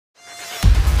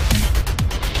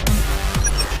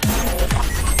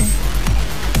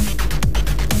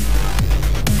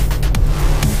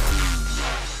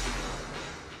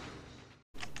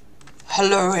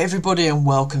Hello everybody and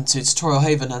welcome to Tutorial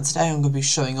Haven, and today I'm going to be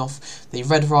showing off the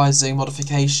Red Rising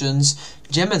modifications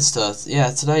gem editor.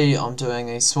 Yeah, today I'm doing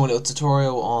a small little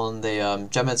tutorial on the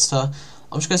gem editor.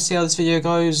 I'm just going to see how this video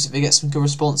goes. If it gets some good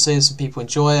responses and people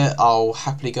enjoy it, I'll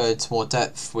happily go into more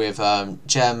depth with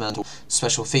gem and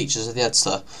special features of the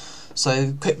editor.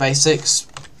 So quick basics,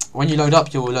 when you load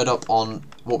up, you'll load up on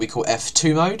what we call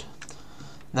F2 mode.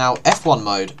 Now F1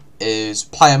 mode is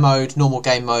player mode, normal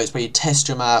game modes where you test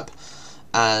your map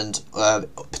and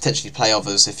potentially play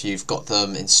others if you've got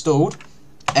them installed.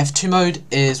 F2 mode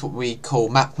is what we call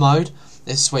map mode.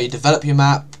 This is where you develop your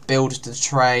map, build the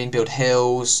terrain, build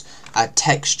hills, add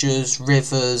textures,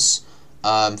 rivers,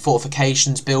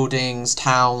 fortifications, buildings,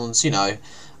 towns,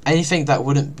 anything that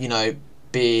wouldn't,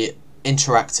 be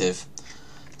interactive.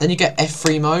 Then you get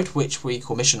F3 mode, which we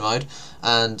call mission mode,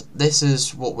 and this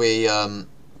is what we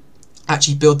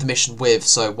actually build the mission with,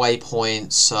 so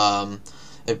waypoints,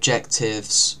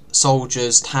 objectives,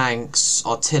 soldiers, tanks,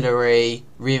 artillery,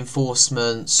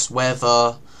 reinforcements,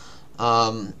 weather,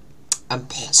 and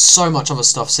so much other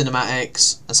stuff,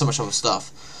 cinematics, and so much other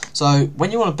stuff. So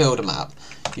when you want to build a map,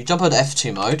 you jump over to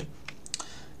F2 mode,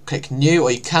 click new,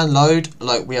 or you can load,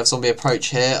 like we have zombie approach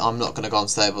here. I'm not going to go on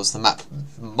to there because the map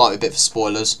might be a bit for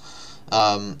spoilers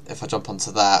if I jump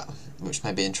onto that, which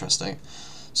may be interesting.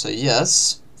 So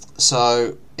yes,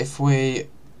 so if we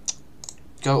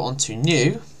go on to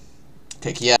new,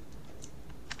 click yeah.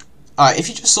 Alright, if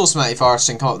you just saw some antivirus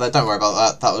thing come up there, don't worry about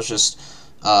that. That was just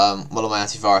one of my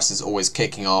antiviruses always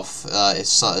kicking off.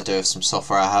 It's something to do with some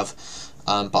software I have,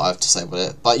 but I've disabled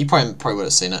it. But you probably would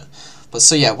have seen it. But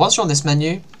so yeah, once you're on this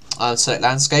menu, select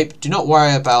landscape. Do not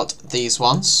worry about these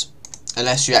ones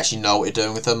unless you actually know what you're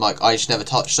doing with them. Like I just never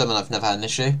touched them and I've never had an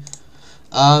issue.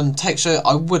 Texture,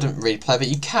 I wouldn't really play, but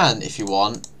you can if you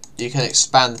want. You can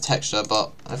expand the texture,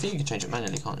 but I think you can change it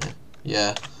manually, can't you?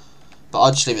 Yeah, but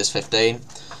I'll just leave it as 15.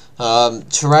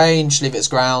 Terrain, just leave it as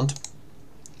ground.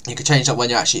 You can change that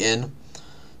when you're actually in.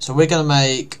 So we're going to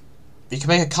make, you can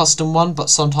make a custom one, but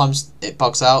sometimes it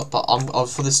bugs out. But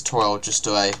for this tutorial, I'll just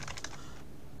do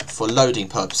for loading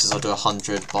purposes, I'll do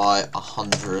 100 by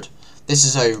 100. This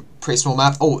is a pretty small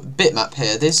map. Oh, bitmap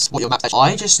here. This is what your map.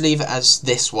 I just leave it as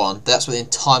this one. That's what the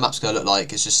entire map's going to look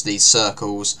like. It's just these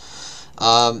circles.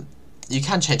 You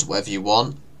can change it whatever you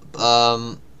want. Okay,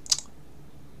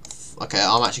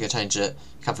 I'm actually going to change it.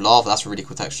 You can have lava, that's a really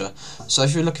cool texture. So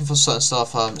if you're looking for certain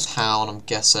stuff, it's town, I'm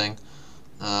guessing.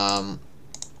 You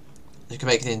can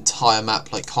make the entire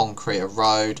map like concrete, a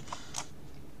road.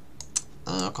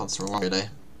 I can't see wrong really.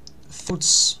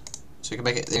 Fields. So you can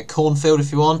make it in a cornfield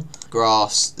if you want.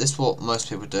 Grass. This is what most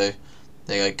people do.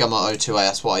 There you go, Gamma O2A,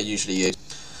 that's what I usually use.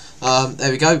 There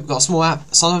we go, we've got a small map.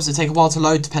 Sometimes it takes a while to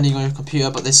load depending on your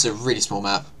computer, but this is a really small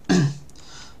map.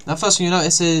 Now first thing you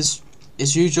notice is,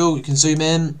 as usual, you can zoom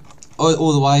in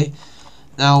all the way.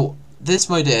 Now this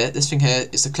mode here, this thing here,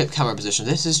 is the clip camera position.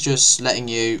 This is just letting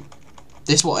you,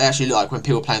 this is what it actually look like when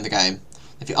people are playing the game.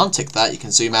 If you untick that, you can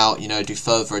zoom out, do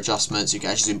further adjustments. You can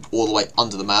actually zoom all the way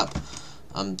under the map.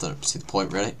 Don't see the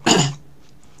point really.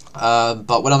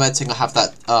 But when I'm editing, I have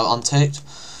that unticked.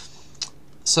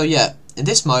 So yeah, in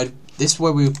this mode, this is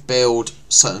where we build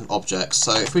certain objects.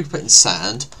 So if we put in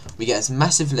sand, we get a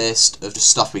massive list of just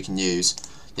stuff we can use.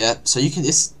 Yeah, so you can.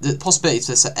 The possibilities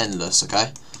of this are endless.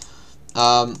 Okay.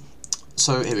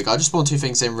 So here we go. I just spawned two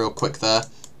things in real quick there.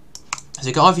 So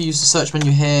you can either use the search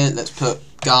menu here. Let's put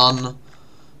gun,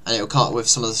 and it will come up with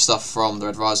some of the stuff from the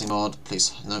Red Rising mod.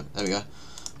 Please, no, there we go.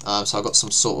 So I've got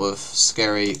some sort of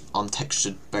scary,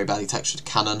 untextured, very badly textured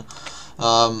cannon.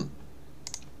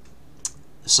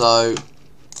 So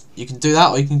you can do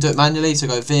that, or you can do it manually. So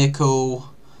go vehicle.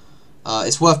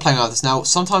 It's worth playing out with this. Now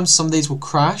sometimes some of these will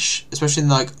crash, especially in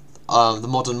like the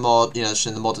modern mod, just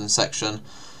in the modern section.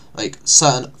 Like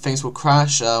certain things will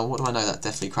crash. What do I know that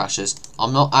definitely crashes?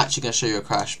 I'm not actually going to show you a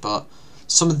crash, but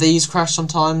some of these crash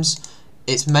sometimes.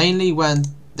 It's mainly when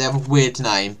they have a weird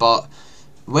name, but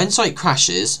when something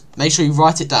crashes, make sure you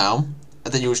write it down,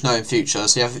 and then you'll just know in future.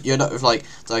 So you end up with like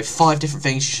 5 different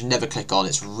things you should never click on.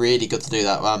 It's really good to do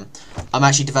that. I'm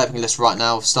actually developing a list right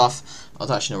now of stuff. I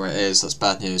don't actually know where it is. That's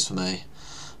bad news for me.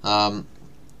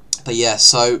 But yeah,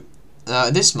 so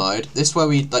in this mode, this is where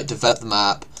we like develop the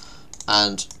map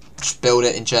and just build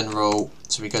it in general.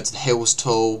 So we go to the hills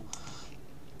tool,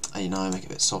 and make it a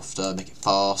bit softer, make it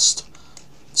fast.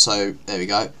 So there we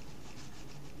go.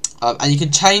 And you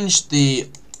can change the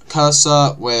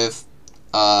cursor with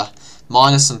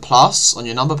minus and plus on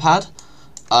your number pad.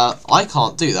 I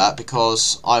can't do that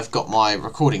because I've got my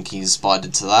recording keys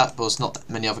binded to that, because not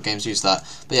many other games use that.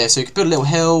 But yeah, so you can build a little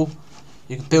hill,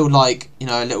 you can build like,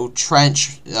 a little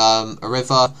trench, a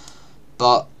river,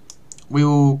 but we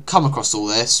will come across all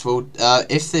this. We'll,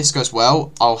 if this goes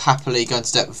well, I'll happily go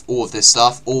into depth with all of this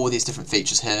stuff, all these different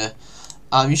features here.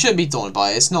 You shouldn't be daunted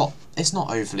by it. It's not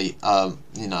overly,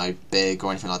 you know, big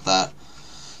or anything like that.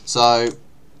 So,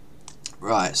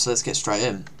 right, so let's get straight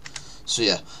in. So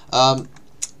yeah,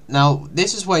 now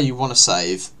this is where you want to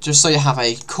save, just so you have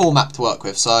a core map to work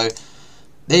with. So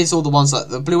these are all the ones that,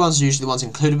 the blue ones are usually the ones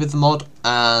included with the mod,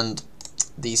 and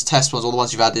these test ones are all the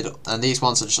ones you've added, and these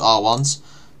ones are just R1s.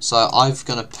 So I'm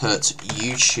going to put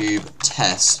YouTube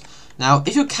test. Now,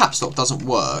 if your caps lock doesn't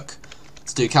work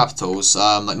to do capitals,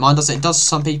 like mine doesn't, it does for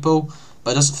some people,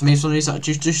 but it doesn't for me for some reason. I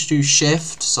just do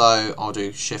shift, so I'll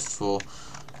do shift for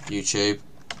YouTube.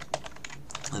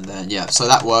 And then, yeah, so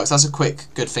that works. That's a quick,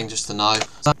 good thing just to know.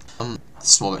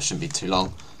 Small map shouldn't be too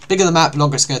long. Bigger the map,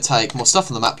 longer it's going to take. More stuff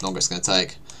on the map, longer it's going to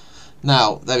take.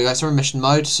 Now, there we go, so we're in mission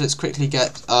mode. So let's quickly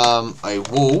get a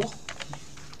wall.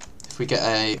 If we get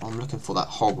a, I'm looking for that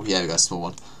horrible, yeah, we got a small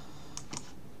one.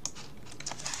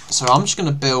 So I'm just going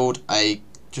to build a,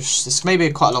 this may be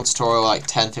quite a long tutorial, like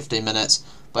 10-15 minutes,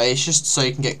 but it's just so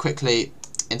you can get quickly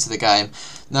into the game.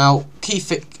 Now, key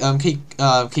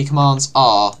commands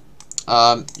are,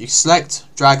 you can select,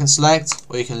 drag and select,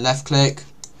 or you can left click,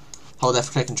 hold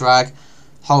left click and drag,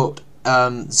 hold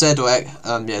Z or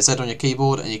X, Z on your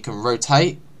keyboard, and you can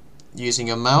rotate using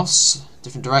your mouse,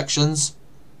 different directions.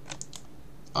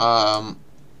 And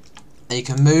you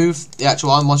can move the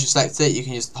actual item once you select it. You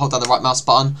can just hold down the right mouse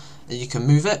button and you can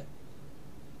move it,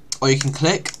 or you can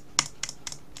click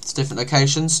to different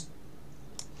locations.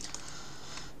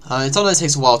 It's not that it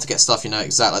takes a while to get stuff, you know,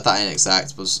 exact, like that ain't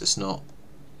exact, but it's not.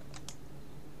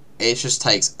 It just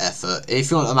takes effort.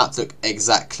 If you want the map to look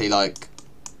exactly like,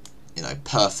 you know,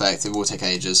 perfect, it will take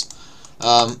ages.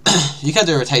 You can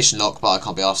do a rotation lock, but I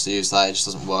can't be asked to use that. It just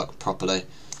doesn't work properly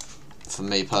for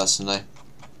me personally.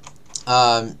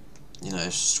 You know,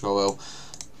 just scroll wheel.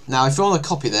 Now, if you want to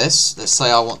copy this, let's say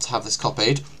I want to have this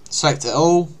copied, select it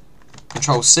all,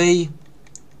 Control C. You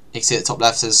can see at the top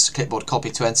left says clipboard copy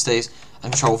to entities,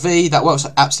 and Control V. That works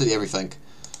for absolutely everything.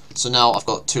 So now I've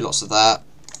got 2 lots of that.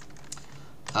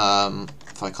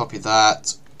 If I copy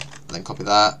that, then copy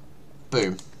that,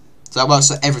 boom. So that works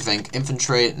for everything.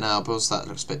 Infantry, now because that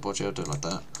looks a bit bodgy, I'll do it like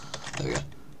that. There we go.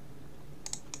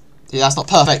 See, that's not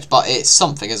perfect, but it's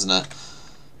something, isn't it?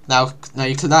 Now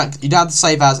you click that. You don't have to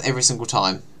save as every single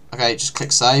time. Okay, just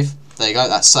click save. There you go.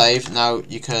 That's saved. Now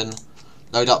you can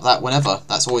load up that whenever.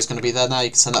 That's always going to be there. Now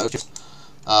you can send it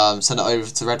over. Send it over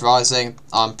to Red Rising.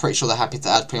 I'm pretty sure they're happy to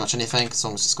add pretty much anything as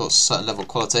long as it's got a certain level of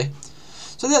quality.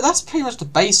 So that's pretty much the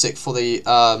basic for the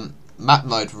map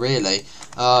mode, really.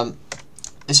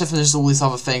 Except for there's all these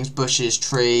other things, bushes,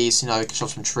 trees. You know, you can shove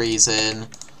some trees in.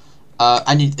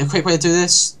 And a quick way to do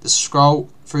this, the scroll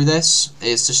through this,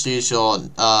 is just use your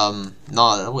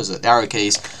the arrow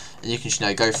keys, and you can, you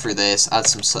know, go through this, add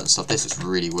some certain stuff. This looks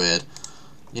really weird.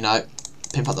 You know,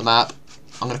 pimp up the map.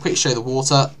 I'm going to quickly show you the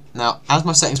water. Now, as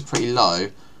my settings are pretty low,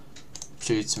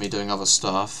 due to me doing other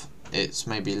stuff, it's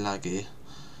maybe laggy.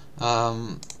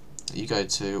 You go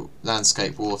to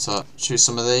landscape, water, choose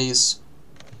some of these.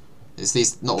 It's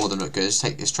these, not all of them look good. Just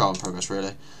take this trial in progress,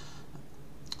 really.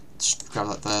 Just grab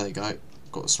that there you go.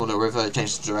 Got a small little river,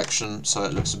 change the direction so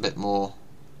it looks a bit more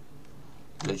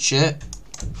legit.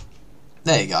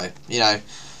 There you go. You know,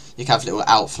 you can have little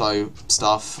outflow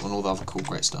stuff and all the other cool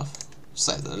great stuff.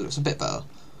 So that it looks a bit better.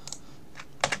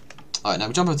 Alright, now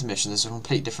we jump over to mission. This is a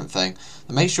complete different thing.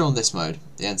 Now make sure on this mode,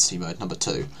 the entity mode, number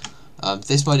 2.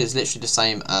 This mode is literally the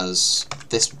same as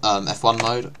this F1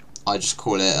 mode. I just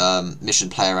call it mission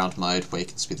play around mode, where you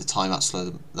can speed the time up,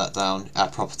 slow that down,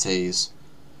 add properties,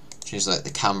 change like the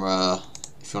camera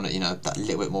if you want it, you know, that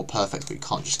little bit more perfect, but you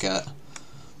can't just get.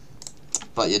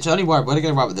 But yeah, don't worry, we're going to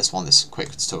go right with this one, this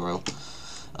quick tutorial.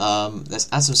 Let's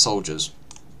add some soldiers.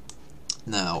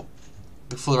 Now,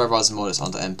 before the Red Rising mod, it's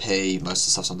under MP. Most of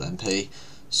the stuff's under MP,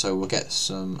 so we'll get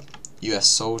some US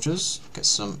soldiers. Get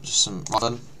just some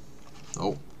riflemen.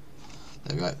 Oh,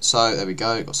 there we go. So there we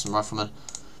go. Got some riflemen.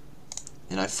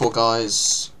 You know, 4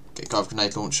 guys. Get a guy with a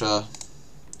grenade launcher.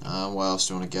 What else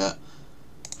do you want to get?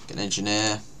 Get an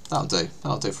engineer. That'll do.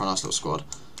 That'll do for a nice little squad.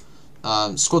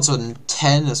 Squads are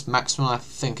 10 as maximum, I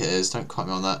think it is. Don't quote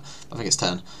me on that. I think it's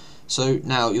 10. So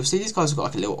now you'll see these guys have got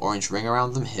like a little orange ring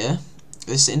around them here.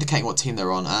 This is indicating what team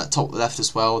they're on. At top left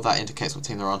as well, that indicates what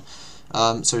team they're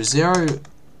on. So 0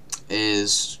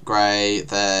 is grey,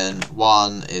 then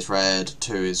 1 is red,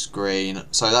 2 is green.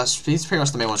 So these are pretty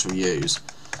much the main ones you'll use.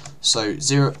 So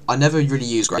 0, I never really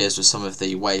use grey with some of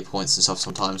the waypoints and stuff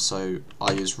sometimes. So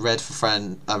I use red for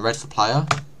red for player,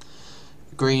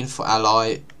 green for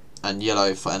ally, and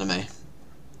yellow for enemy.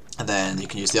 And then you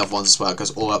can use the other ones as well. It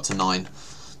goes all up to 9.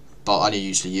 but I only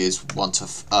usually use 0 to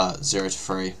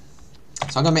 3.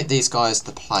 So I'm going to make these guys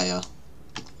the player.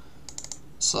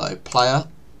 So player,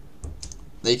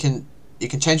 you can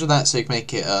change all that, so you can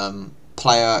make it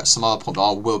player at some other point,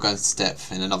 but I will go into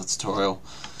depth in another tutorial.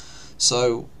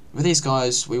 So with these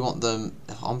guys, we want them,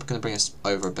 I'm going to bring us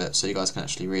over a bit so you guys can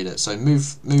actually read it. So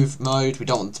move mode, we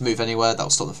don't want them to move anywhere, that will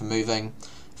stop them from moving.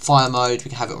 Fire mode, we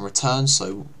can have it on return,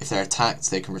 so if they're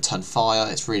attacked they can return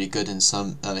fire. It's really good in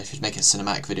some, if you're making a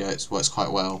cinematic video, it works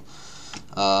quite well.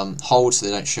 Hold, so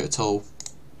they don't shoot at all.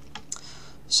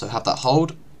 So have that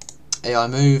hold. AI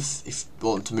move, if you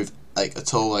want them to move like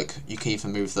at all, like you can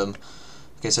even move them.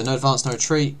 Okay, so no advance, no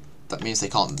retreat. That means they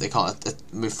can't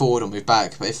move forward or move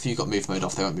back. But if you've got move mode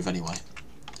off, they won't move anyway.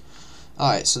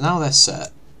 Alright, so now they're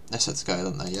set. They're set to go,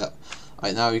 aren't they? Yep.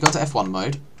 Alright, now we go to F1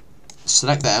 mode.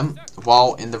 Select them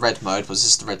while in the red mode, was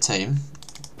this the red team?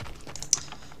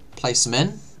 Place them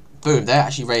in. Boom, they're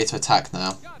actually ready to attack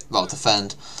now. Well,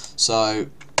 defend. So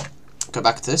go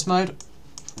back to this mode.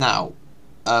 Now,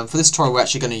 for this tutorial we're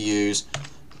actually going to use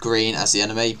green as the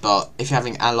enemy, but if you're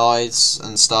having allies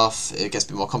and stuff, it gets a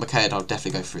bit more complicated. I'll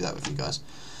definitely go through that with you guys.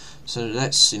 So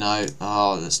let's,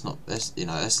 let's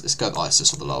go with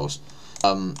ISIS or the lols.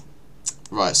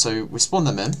 Right, so we spawn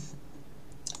them in.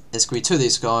 There's going to be 2 of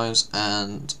these guys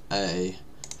and a.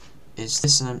 Is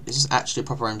this actually a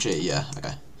proper MG? Yeah.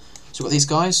 Okay. So we've got these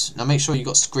guys. Now make sure you've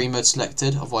got screen mode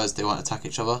selected, otherwise they won't attack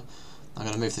each other. I'm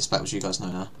going to move this back, which you guys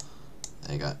know now.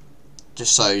 There you go.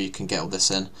 Just so you can get all this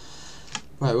in.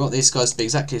 Right, we want these guys to be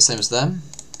exactly the same as them.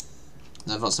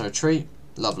 No advance, no retreat.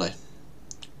 Lovely.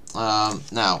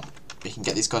 Now, we can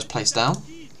get these guys placed down.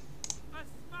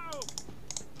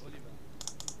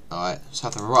 Alright, just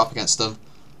have them right up against them.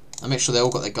 And make sure they all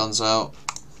got their guns out.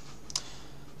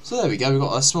 So there we go, we've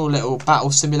got a small little battle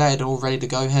simulator all ready to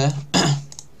go here.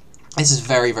 This is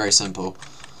very, very simple.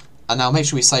 And now make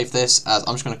sure we save this as,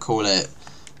 I'm just going to call it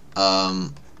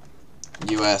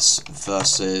US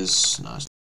versus... No,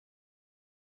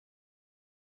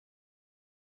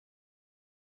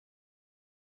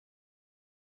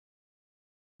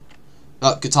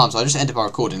 oh, good times. I just ended my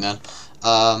recording then.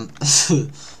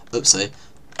 Oopsie.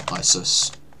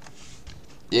 ISIS.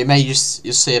 You may just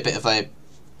see a bit of a.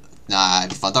 Nah, it'll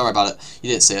be fine. Don't worry about it. You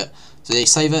didn't see it. So you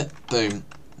save it. Boom.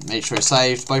 Make sure it's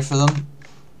saved, both of them,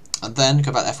 and then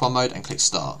go back to F1 mode and click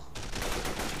start.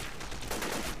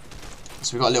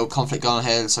 So we've got a little conflict going on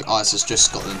here. Looks like ISIS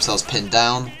just got themselves pinned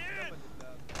down.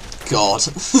 God.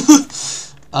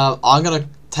 I'm gonna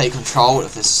take control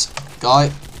of this guy.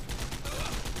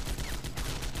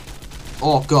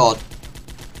 Oh god.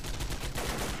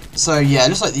 So yeah, it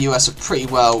looks like the US are pretty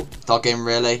well dug in,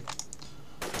 really.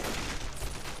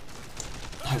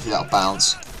 Hopefully that'll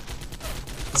bounce.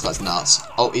 This guy's nuts.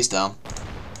 Oh, he's down.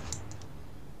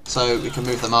 So we can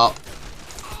move them up.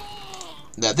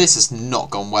 Yeah, this has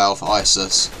not gone well for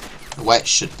ISIS. The way it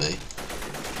should be.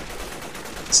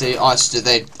 See,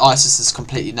 ISIS is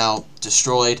completely now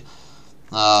destroyed.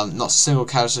 Not a single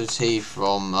casualty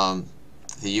from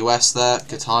the US there.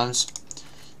 Good times.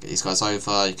 Get these guys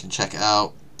over, you can check it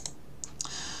out.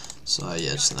 So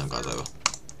yeah, just send them guys over.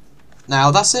 Now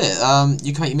that's it.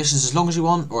 You can make your missions as long as you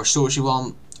want, or as short as you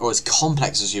want, or as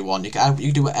complex as you want. You can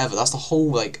do whatever. That's the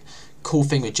whole cool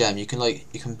thing with Gem. You can build,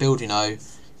 you can build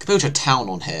your town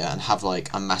on here and have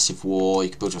a massive war. You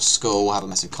can build your school, have a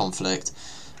massive conflict.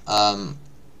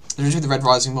 With the Red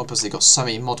Rising mod, because they've got so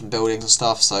many modern buildings and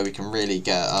stuff, so we can really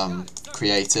get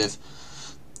creative.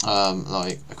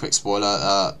 A quick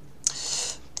spoiler.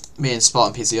 Me and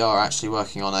Spartan PCR are actually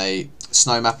working on a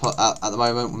snow map at the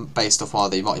moment, based off one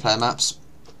of the multiplayer maps.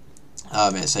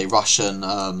 It's a Russian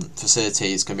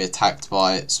facility. It's going to be attacked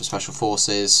by some special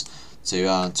forces to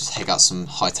just take out some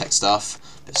high-tech stuff.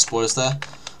 Bit of spoilers there.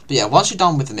 But yeah, once you're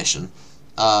done with the mission,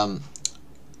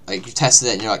 you've tested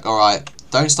it and you're like, alright,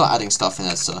 don't start adding stuff in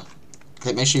there, sir.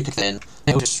 Make sure you can fit in.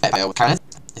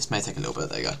 This may take a little bit,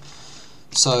 there you go.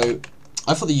 So,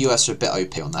 I thought the US were a bit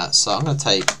OP on that, so I'm going to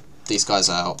take these guys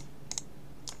out,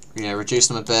 reduce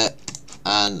them a bit,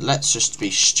 and let's just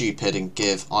be stupid and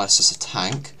give ISIS a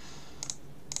tank.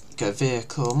 Go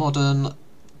vehicle, modern.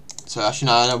 So actually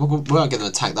no, we won't give them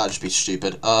a tank, that'd just be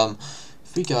stupid.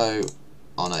 If we go,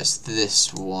 oh no, it's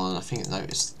this one, I think, no,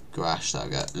 it's Grash, there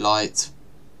we go, light,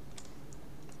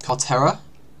 Cartera.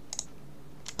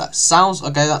 That sounds,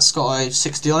 okay, that's got a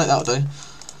 60 on it, that'll do.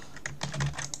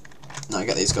 Now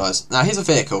get these guys. Now here's a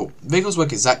vehicle. Vehicles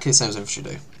work exactly the same as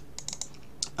infantry do.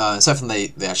 Except for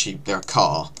they're a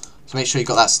car. So make sure you've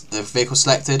got the vehicle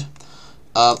selected.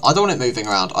 I don't want it moving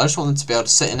around. I just want them to be able to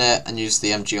sit in it and use the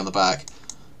MG on the back.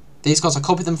 These guys, I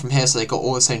copied them from here, so they got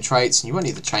all the same traits, and you won't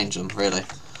need to change them really.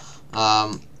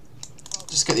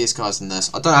 just get these guys in this.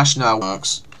 I don't actually know how it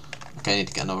works. Okay, I need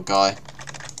to get another guy.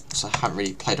 So I haven't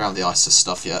really played around with the Asus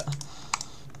stuff yet.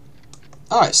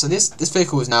 Alright, so this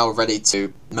vehicle is now ready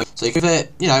to move. So you can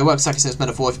fit, you know, it works exactly as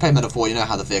Metaphor. If you play Metaphor, you know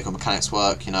how the vehicle mechanics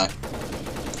work, you know.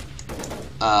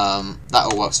 That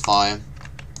all works fine.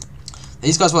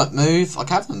 These guys won't move. I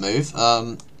can have them move.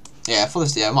 Yeah, for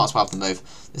this video, I might as well have them move.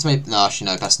 This may, no, actually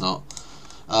no, best not.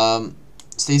 So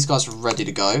these guys are ready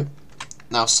to go.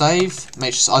 Now save.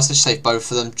 Make sure I just save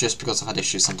both of them just because I've had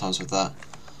issues sometimes with that.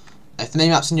 If the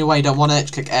minimap's in your way, you don't want it,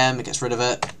 just click M, it gets rid of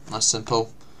it. Nice,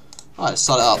 simple. Alright, let's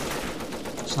start it up.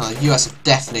 So the US have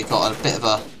definitely got a bit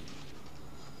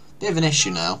of an issue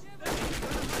now.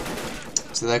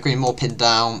 So they're getting more pinned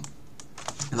down.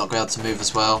 They're not going to be able to move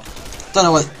as well. Don't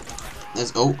know what.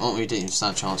 There's we didn't even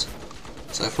stand a chance.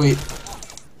 So if we,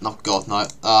 oh god, no.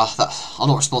 I'm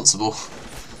not responsible.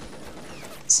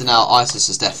 So now Asus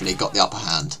has definitely got the upper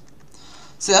hand.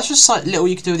 So that's just like little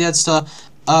you can do with the editor.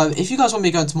 If you guys want me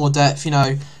to go into more depth, you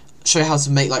know, show you how to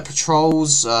make like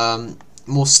patrols,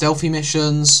 more stealthy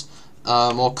missions,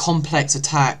 more complex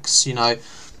attacks, you know,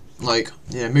 like,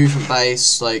 you know, movement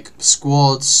based, like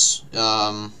squads,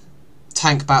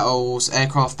 tank battles,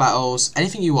 aircraft battles,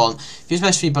 anything you want, just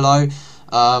message me below,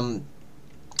 and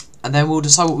then we'll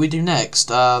decide what we do next.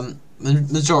 The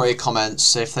majority of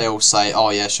comments, if they all say,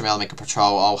 oh yeah, show me how to make a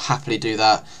patrol, I'll happily do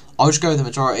that. I'll just go with the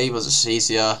majority because it's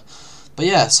easier. But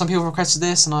yeah, some people requested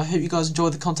this, and I hope you guys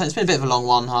enjoyed the content. It's been a bit of a long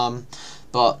one,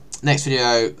 but next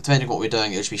video, depending on what we're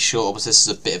doing, it'll just be short, because this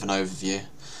is a bit of an overview.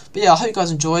 But yeah, I hope you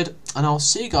guys enjoyed, and I'll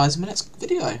see you guys in my next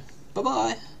video. Bye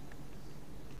bye.